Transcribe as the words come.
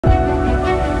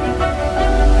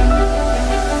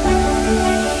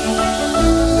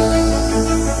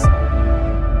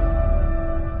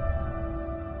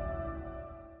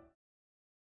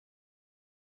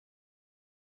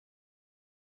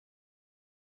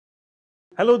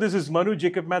Hello, this is Manu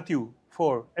Jacob Matthew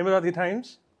for Emirati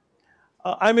Times.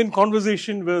 I'm in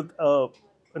conversation with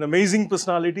an amazing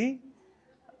personality.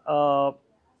 Uh,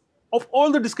 of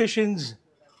all the discussions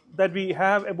that we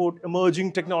have about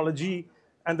emerging technology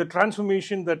and the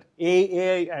transformation that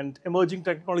AI and emerging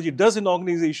technology does in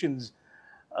organizations,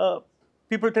 uh,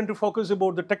 people tend to focus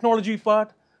about the technology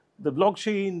part, the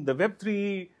blockchain, the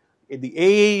Web3, the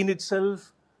AI in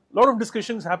itself. A lot of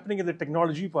discussions happening in the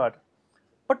technology part.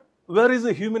 But where is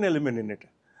the human element in it?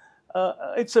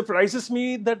 It surprises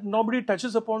me that nobody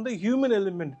touches upon the human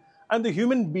element and the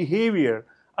human behavior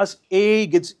as AI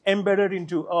gets embedded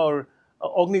into our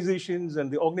organizations and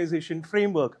the organization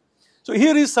framework. So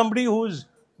here is somebody who's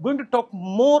going to talk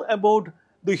more about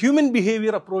the human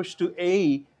behavior approach to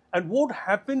AI and what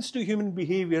happens to human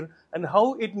behavior and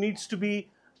how it needs to be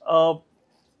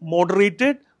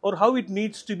moderated or how it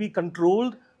needs to be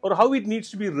controlled or how it needs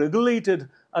to be regulated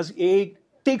as AI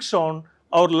takes on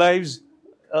our lives,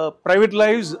 private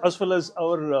lives as well as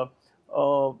our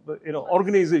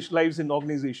organization lives in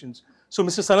organizations. So,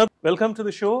 Mr. Sanat, welcome to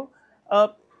the show. Uh,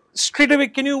 Straight away,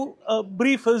 can you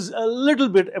brief us a little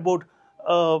bit about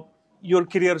your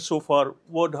career so far?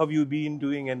 What have you been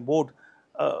doing, and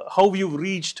how you've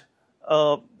reached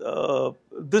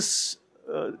this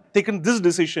taken this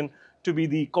decision to be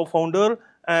the co-founder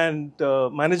and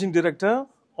managing director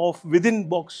of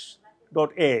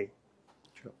WithinTheBox.ai.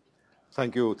 Sure.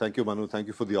 Thank you, Manu. Thank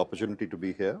you for the opportunity to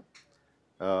be here.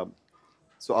 Um,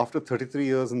 so after 33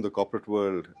 years in the corporate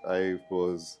world, I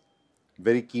was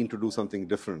very keen to do something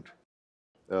different.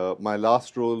 My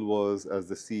last role was as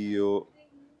the CEO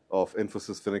of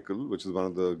Infosys Finacle, which is one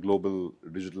of the global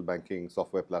digital banking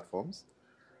software platforms.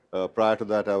 Prior to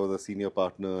that, I was a senior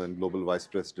partner and global vice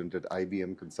president at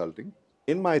IBM Consulting.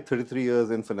 In my 33 years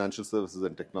in financial services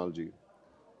and technology,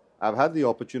 I've had the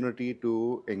opportunity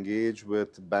to engage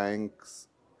with banks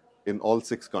in all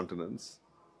 6 continents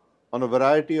on a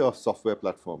variety of software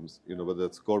platforms, whether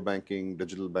it's core banking,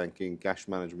 digital banking, cash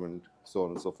management, so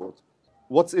on and so forth.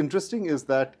 What's interesting is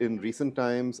that in recent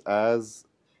times, as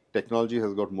technology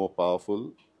has got more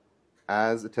powerful,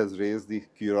 as it has raised the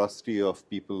curiosity of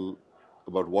people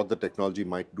about what the technology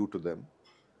might do to them,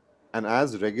 and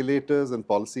as regulators and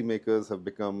policymakers have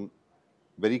become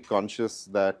very conscious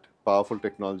that powerful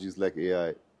technologies like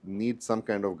AI need some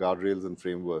kind of guardrails and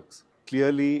frameworks.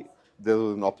 Clearly, there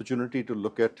was an opportunity to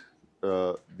look at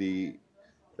the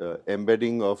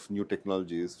embedding of new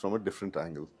technologies from a different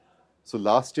angle. So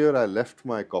last year, I left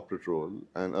my corporate role,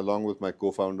 and along with my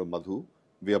co-founder Madhu,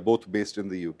 we are both based in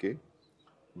the UK.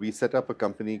 We set up a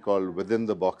company called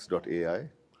WithinTheBox.ai,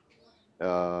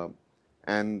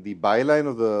 and the byline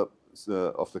of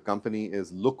the company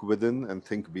is "Look within and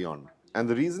think beyond." And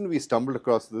the reason we stumbled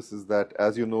across this is that,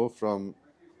 as you know from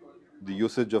the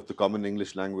usage of the common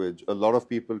English language, a lot of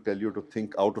people tell you to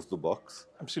think out of the box.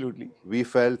 Absolutely. We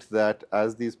felt that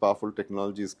as these powerful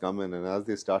technologies come in and as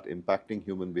they start impacting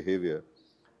human behavior,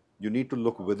 you need to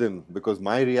look within, because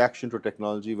my reaction to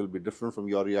technology will be different from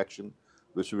your reaction,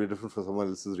 which will be different from someone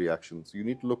else's reaction. So you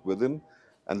need to look within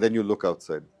and then you look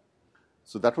outside.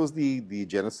 So that was the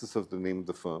genesis of the name of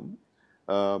the firm.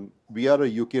 We are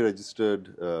a UK registered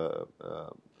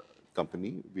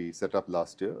company. We set up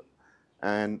last year.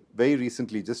 And very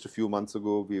recently, just a few months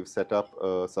ago, we've set up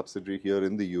a subsidiary here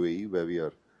in the UAE where we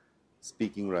are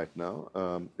speaking right now.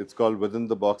 It's called Within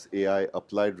the Box AI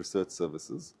Applied Research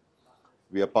Services.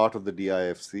 We are part of the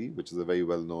DIFC, which is a very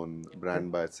well-known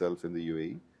brand by itself in the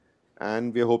UAE.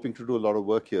 And we are hoping to do a lot of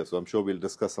work here. So I'm sure we'll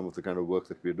discuss some of the kind of work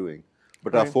that we're doing.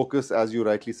 But our focus, as you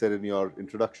rightly said in your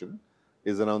introduction,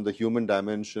 is around the human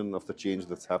dimension of the change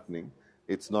that's happening.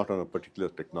 It's not on a particular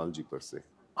technology per se.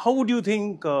 How would you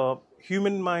think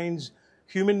human minds,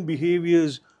 human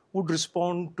behaviors would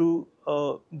respond to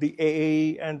the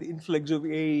AI and the influx of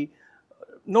AI?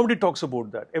 Nobody talks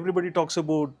about that. Everybody talks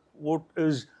about what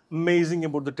is amazing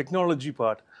about the technology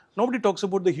part. Nobody talks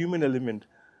about the human element.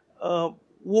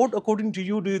 What, according to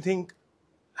you, do you think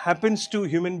happens to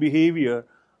human behavior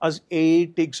as AI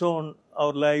takes on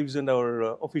our lives and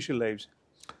our official lives?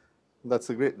 That's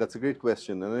a great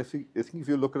question. And I think if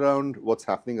you look around what's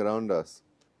happening around us,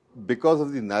 because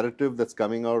of the narrative that's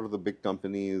coming out of the big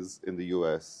companies in the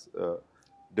US,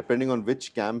 depending on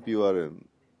which camp you are in,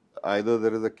 either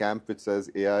there is a camp which says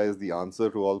AI is the answer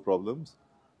to all problems,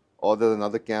 or there's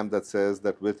another camp that says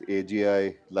that with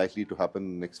AGI likely to happen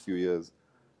in the next few years,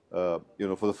 for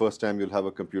the first time you'll have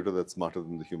a computer that's smarter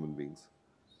than the human beings.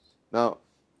 Now,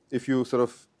 if you sort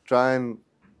of try and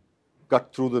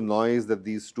cut through the noise that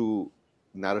these two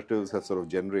narratives have sort of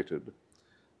generated,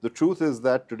 the truth is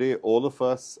that today all of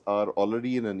us are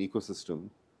already in an ecosystem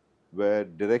where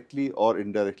directly or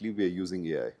indirectly we are using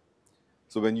AI.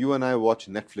 So when you and I watch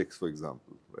Netflix, for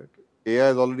example, right,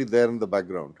 AI is already there in the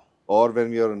background. Or when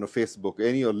we are on a Facebook,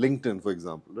 any or LinkedIn, for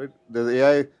example, right, there's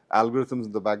AI algorithms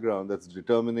in the background that's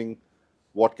determining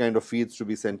what kind of feeds to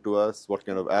be sent to us, what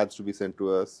kind of ads to be sent to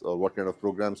us, or what kind of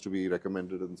programs to be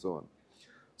recommended, and so on.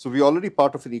 So we're already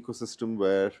part of an ecosystem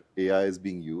where AI is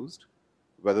being used,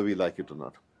 whether we like it or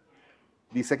not.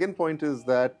 The second point is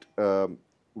that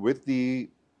with the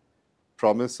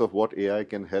promise of what AI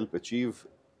can help achieve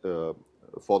uh,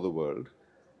 for the world,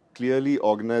 clearly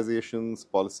organizations,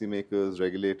 policymakers,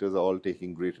 regulators are all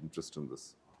taking great interest in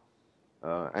this.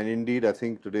 And indeed, I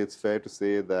think today it's fair to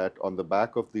say that on the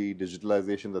back of the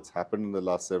digitalization that's happened in the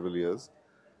last several years,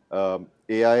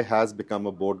 AI has become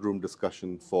a boardroom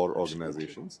discussion for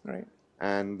organizations. Right.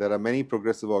 And there are many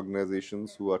progressive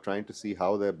organizations who are trying to see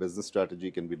how their business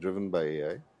strategy can be driven by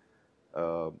AI.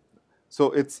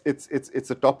 So it's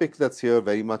a topic that's here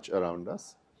very much around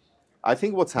us. I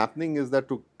think what's happening is that,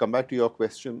 to come back to your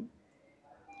question,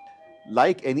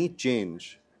 like any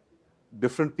change,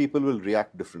 different people will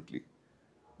react differently.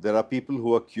 There are people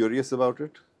who are curious about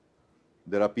it.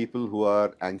 There are people who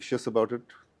are anxious about it.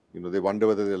 They wonder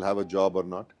whether they'll have a job or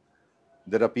not.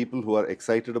 There are people who are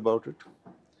excited about it.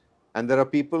 And there are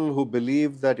people who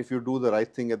believe that if you do the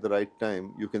right thing at the right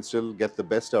time, you can still get the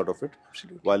best out of it.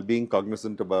 Absolutely. While being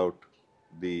cognizant about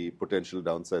the potential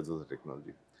downsides of the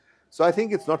technology. So I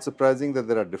think it's not surprising that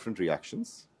there are different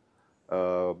reactions.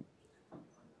 Uh,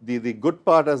 the good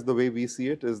part, as the way we see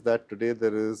it, is that today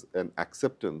there is an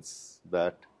acceptance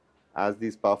that as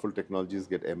these powerful technologies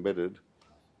get embedded,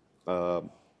 uh,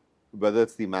 whether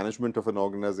it's the management of an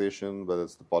organization, whether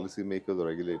it's the policymakers or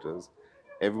regulators,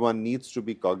 everyone needs to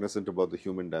be cognizant about the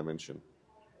human dimension.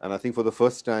 And I think for the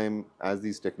first time, as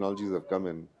these technologies have come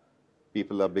in,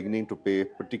 people are beginning to pay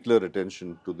particular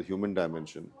attention to the human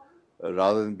dimension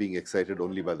rather than being excited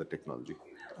only by the technology.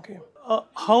 Okay.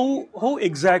 How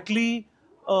exactly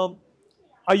uh,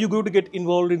 are you going to get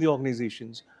involved in the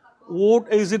organizations?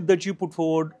 What is it that you put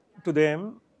forward to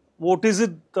them? What is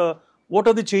it? What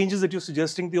are the changes that you're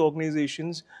suggesting to the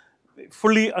organizations?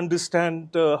 Fully understand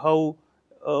how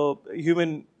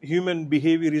human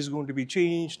behavior is going to be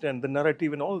changed and the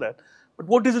narrative and all that. But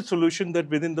what is the solution that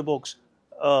within the box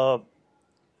uh,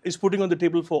 is putting on the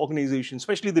table for organizations,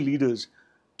 especially the leaders,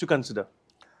 to consider?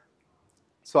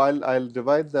 So I'll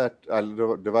divide that.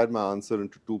 Divide my answer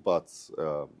into two parts,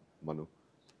 Manu.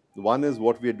 One is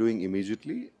what we are doing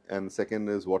immediately, and second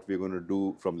is what we're going to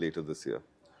do from later this year.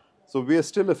 So we are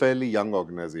still a fairly young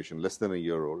organization, less than a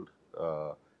year old,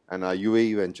 and our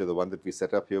UAE venture, the one that we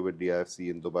set up here with DIFC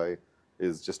in Dubai,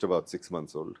 is just about 6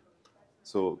 months old.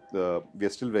 So we are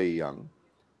still very young.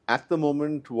 At the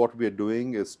moment, what we are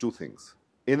doing is two things.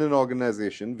 In an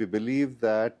organization, we believe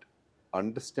that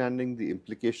understanding the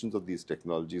implications of these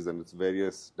technologies and its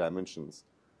various dimensions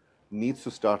needs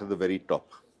to start at the very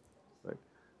top. Right?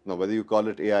 Now, whether you call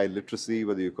it AI literacy,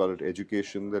 whether you call it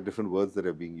education, there are different words that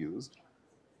are being used.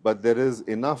 But there is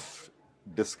enough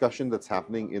discussion that's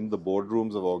happening in the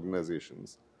boardrooms of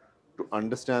organizations to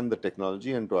understand the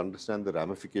technology and to understand the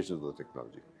ramifications of the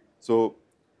technology. So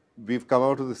we've come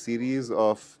out with a series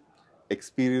of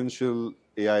experiential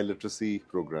AI literacy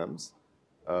programs,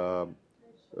 um,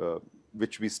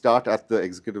 which we start at the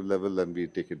executive level and we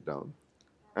take it down.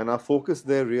 And our focus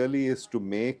there really is to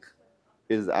make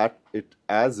it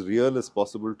as real as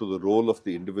possible to the role of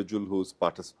the individual who's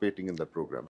participating in that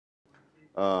program.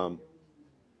 Um,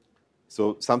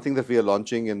 so something that we are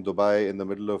launching in Dubai in the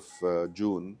middle of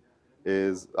June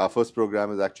is our first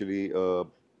program is actually a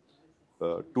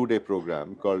two-day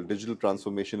program called Digital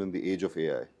Transformation in the Age of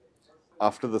AI.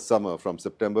 After the summer, from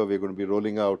September, we're going to be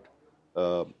rolling out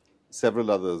uh, several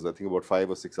others, I think about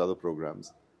 5 or 6 other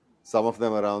programs. Some of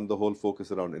them around the whole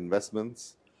focus around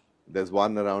investments. There's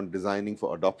one around designing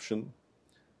for adoption.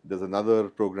 There's another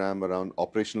program around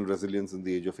operational resilience in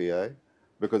the age of AI.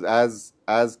 Because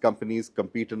as companies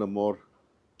compete in a more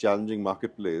challenging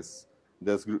marketplace,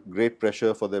 there's great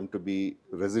pressure for them to be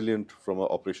resilient from an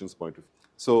operations point of view.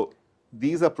 So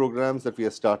these are programs that we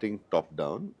are starting top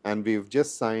down, and we've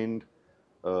just signed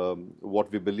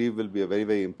what we believe will be a very,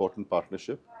 very important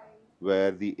partnership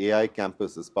where the AI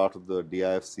campus is part of the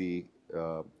DIFC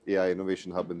AI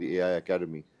Innovation Hub and the AI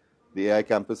Academy. The AI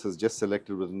campus has just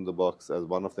selected WithinTheBox as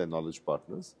one of their knowledge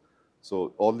partners.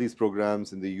 So all these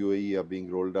programs in the UAE are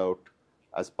being rolled out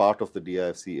as part of the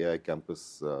DIFC AI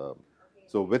campus.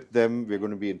 So with them, we're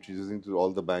going to be introducing to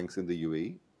all the banks in the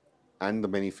UAE and the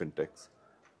many fintechs.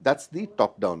 That's the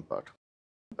top-down part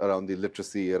around the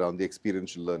literacy, around the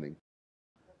experiential learning.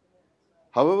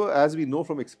 However, as we know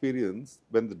from experience,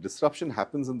 when the disruption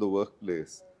happens in the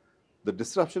workplace, The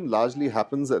disruption largely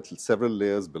happens at several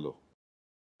layers below.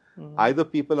 Either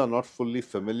people are not fully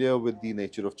familiar with the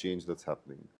nature of change that's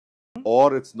happening,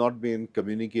 or it's not being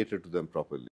communicated to them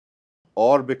properly,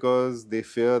 or because they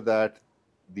fear that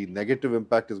the negative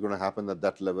impact is going to happen at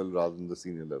that level rather than the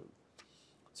senior level.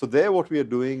 So there what we are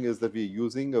doing is that we are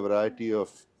using a variety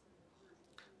of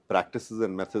practices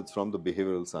and methods from the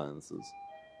behavioral sciences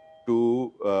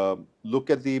to look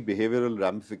at the behavioral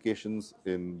ramifications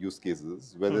in use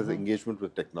cases where there's engagement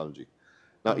with technology.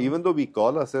 Now, even though we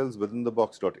call ourselves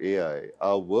WithinTheBox.ai,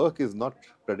 our work is not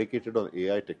predicated on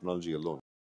AI technology alone,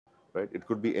 right? It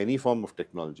could be any form of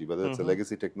technology, whether it's a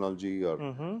legacy technology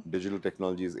or digital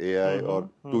technologies, AI, or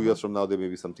 2 years from now, there may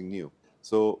be something new.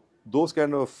 So those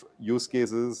kind of use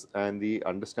cases and the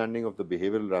understanding of the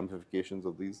behavioral ramifications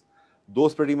of these,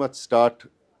 those pretty much start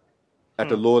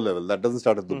at a lower level. That doesn't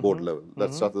start at the board level.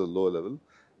 That starts at the lower level.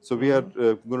 So we are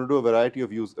going to do a variety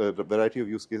of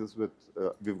use cases with.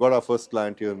 We've got our first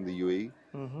client here in the UAE.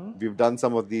 We've done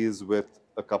some of these with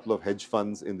a couple of hedge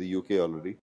funds in the UK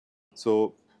already.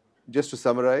 So just to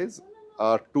summarize,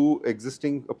 our two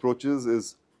existing approaches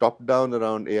is top down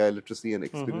around AI literacy and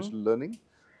experiential learning,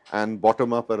 and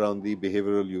bottom up around the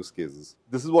behavioral use cases.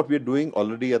 This is what we're doing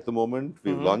already at the moment.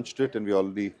 We've launched it, and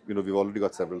we've already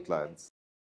got several clients.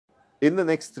 In the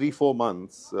next 3-4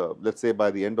 months, let's say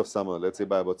by the end of summer, let's say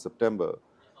by about September,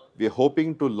 we are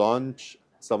hoping to launch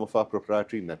some of our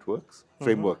proprietary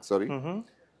frameworks,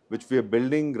 which we are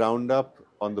building ground up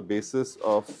on the basis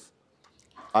of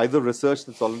either research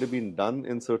that's already been done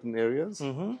in certain areas,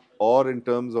 or in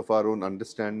terms of our own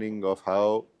understanding of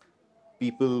how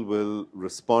people will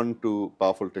respond to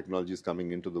powerful technologies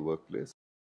coming into the workplace.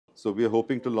 So we are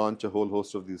hoping to launch a whole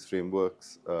host of these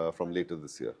frameworks from later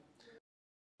this year.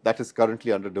 That is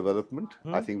currently under development.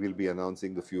 I think we'll be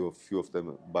announcing the few of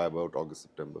them by about August,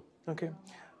 September. Okay.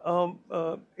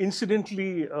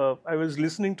 Incidentally, I was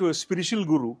listening to a spiritual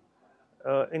guru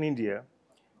in India.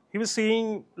 He was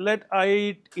saying, let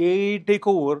AI take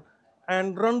over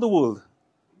and run the world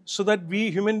so that we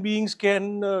human beings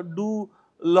can do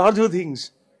larger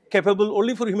things capable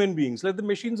only for human beings. Let the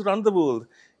machines run the world.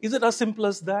 Is it as simple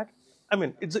as that? I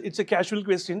mean, it's a casual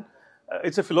question.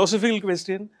 It's a philosophical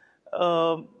question.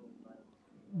 Do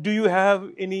you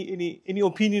have any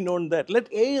opinion on that?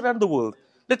 Let AI run the world.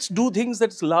 Let's do things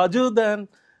that's larger than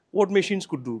what machines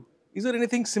could do. Is there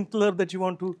anything simpler that you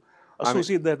want to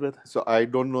associate that with? So I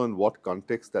don't know in what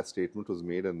context that statement was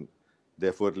made, and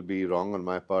therefore it'll be wrong on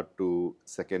my part to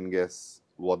second guess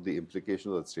what the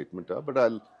implications of that statement are.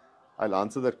 But I'll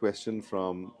answer that question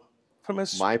from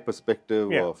my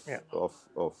perspective of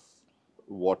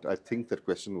what I think that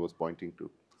question was pointing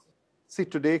to. See,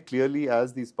 today, clearly,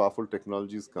 as these powerful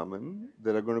technologies come in,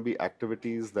 there are going to be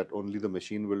activities that only the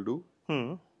machine will do.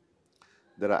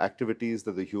 There are activities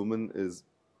that the human is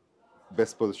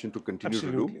best positioned to continue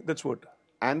to do. That's what.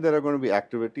 And there are going to be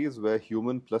activities where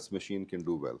human plus machine can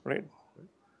do well. Right.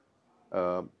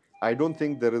 I don't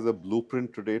think there is a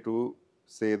blueprint today to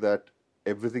say that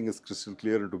everything is crystal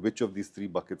clear into which of these three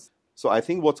buckets. So I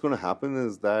think what's going to happen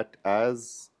is that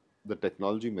as the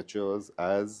technology matures,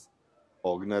 as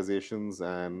organizations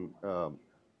and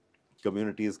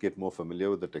communities get more familiar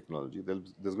with the technology,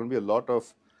 there's going to be a lot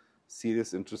of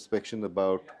serious introspection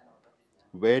about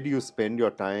where do you spend your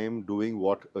time doing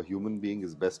what a human being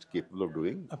is best capable of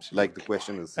doing, like the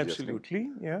question is suggesting. Absolutely,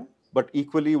 yeah. But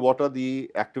equally, what are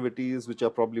the activities which are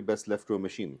probably best left to a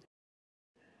machine?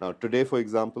 Now, today, for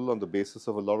example, on the basis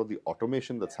of a lot of the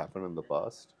automation that's happened in the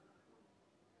past,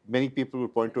 many people will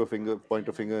point a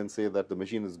finger and say that the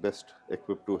machine is best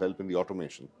equipped to help in the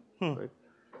automation. Right?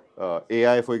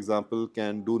 AI, for example,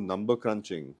 can do number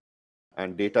crunching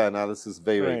and data analysis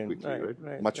very quickly,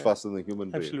 much faster than the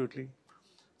human brain. Absolutely.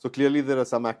 So clearly, there are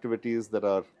some activities that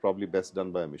are probably best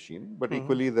done by a machine, but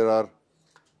equally, there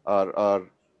are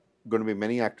going to be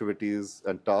many activities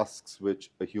and tasks which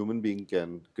a human being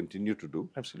can continue to do.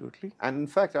 Absolutely. And in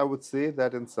fact, I would say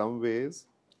that in some ways,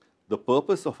 the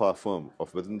purpose of our firm,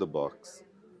 of Within the Box,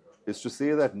 is to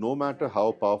say that no matter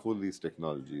how powerful these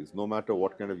technologies, no matter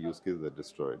what kind of use cases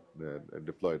they're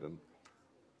deployed in,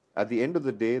 at the end of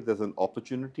the day, there's an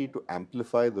opportunity to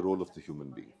amplify the role of the human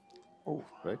being.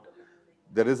 Right?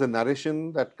 There is a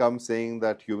narration that comes saying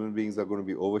that human beings are going to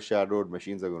be overshadowed,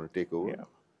 machines are going to take over. Yeah.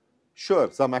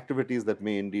 Sure, some activities that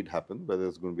may indeed happen, where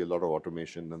there's going to be a lot of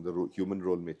automation and the human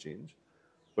role may change.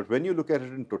 But when you look at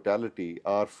it in totality,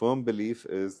 our firm belief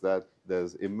is that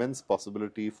there's immense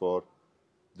possibility for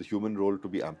the human role to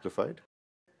be amplified.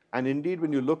 And indeed,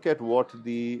 when you look at what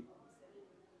the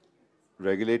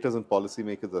regulators and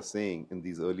policymakers are saying in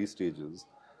these early stages,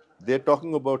 they're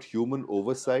talking about human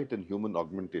oversight and human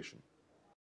augmentation.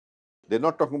 They're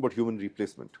not talking about human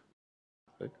replacement.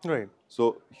 Right? Right.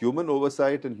 So human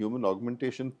oversight and human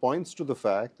augmentation points to the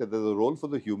fact that there's a role for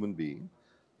the human being,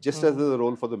 just as there's a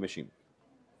role for the machine.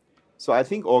 So I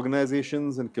think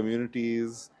organizations and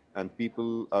communities and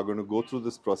people are going to go through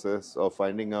this process of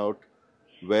finding out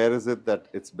where is it that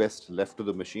it's best left to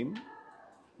the machine,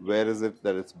 where is it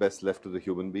that it's best left to the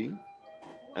human being,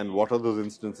 and what are those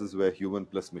instances where human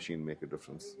plus machine make a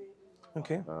difference.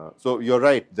 Okay. So you're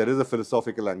right, there is a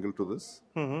philosophical angle to this.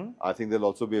 I think there'll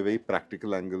also be a very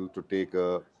practical angle to take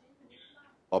a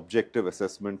objective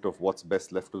assessment of what's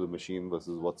best left to the machine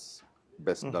versus what's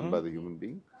best done by the human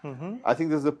being. I think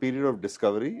there's a period of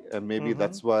discovery, and maybe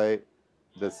that's why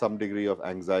there's some degree of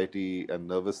anxiety and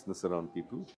nervousness around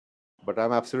people. But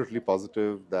I'm absolutely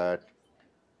positive that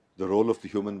the role of the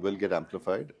human will get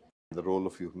amplified. The role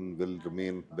of human will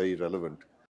remain very relevant,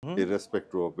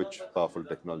 irrespective of which powerful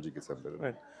technology gets embedded.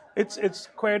 Right. It's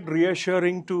quite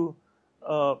reassuring to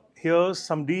hear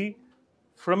somebody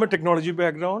from a technology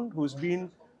background who's been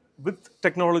with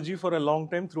technology for a long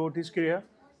time throughout his career.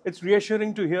 It's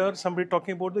reassuring to hear somebody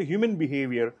talking about the human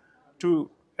behavior to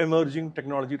emerging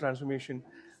technology transformation.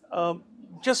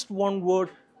 Just one word: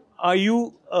 are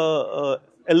you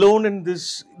alone in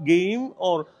this game,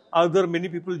 or are there many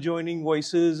people joining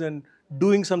voices and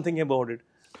doing something about it?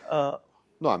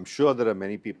 No, I'm sure there are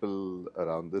many people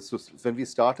around this. So when we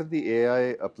started the AI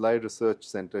Applied Research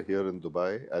Center here in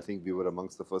Dubai, I think we were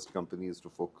amongst the first companies to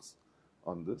focus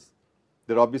on this.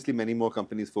 There are obviously many more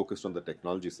companies focused on the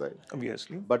technology side.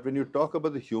 Obviously. But when you talk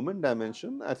about the human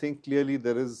dimension, I think clearly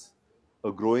there is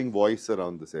a growing voice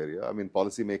around this area. I mean,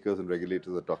 policymakers and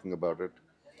regulators are talking about it.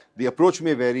 The approach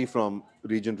may vary from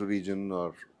region to region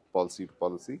or policy to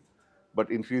policy,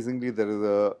 but increasingly there is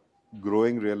a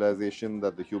growing realization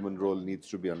that the human role needs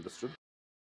to be understood.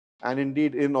 And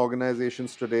indeed, in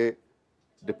organizations today,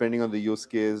 depending on the use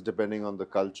case, depending on the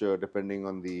culture, depending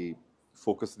on the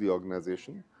focus of the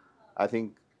organization, I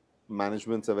think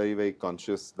managements are very, very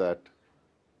conscious that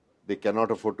they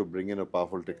cannot afford to bring in a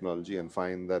powerful technology and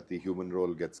find that the human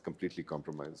role gets completely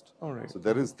compromised. All right. So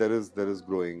there is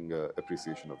growing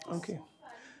appreciation of this. Okay.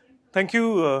 Thank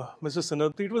you, Mr.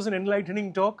 Sanat. It was an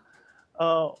enlightening talk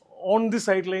on the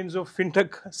sidelines of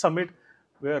FinTech Summit,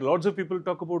 where lots of people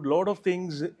talk about a lot of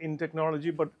things in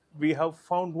technology, but we have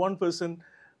found one person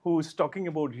who is talking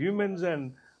about humans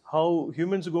and how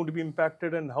humans are going to be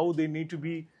impacted and how they need to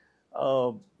be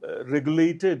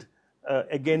regulated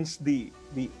against the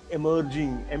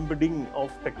emerging embedding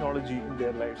of technology in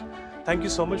their lives. Thank you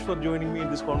so much for joining me in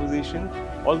this conversation.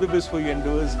 All the best for your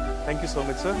endeavors. Thank you so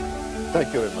much, sir.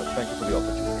 Thank you very much. Thank you for the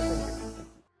opportunity.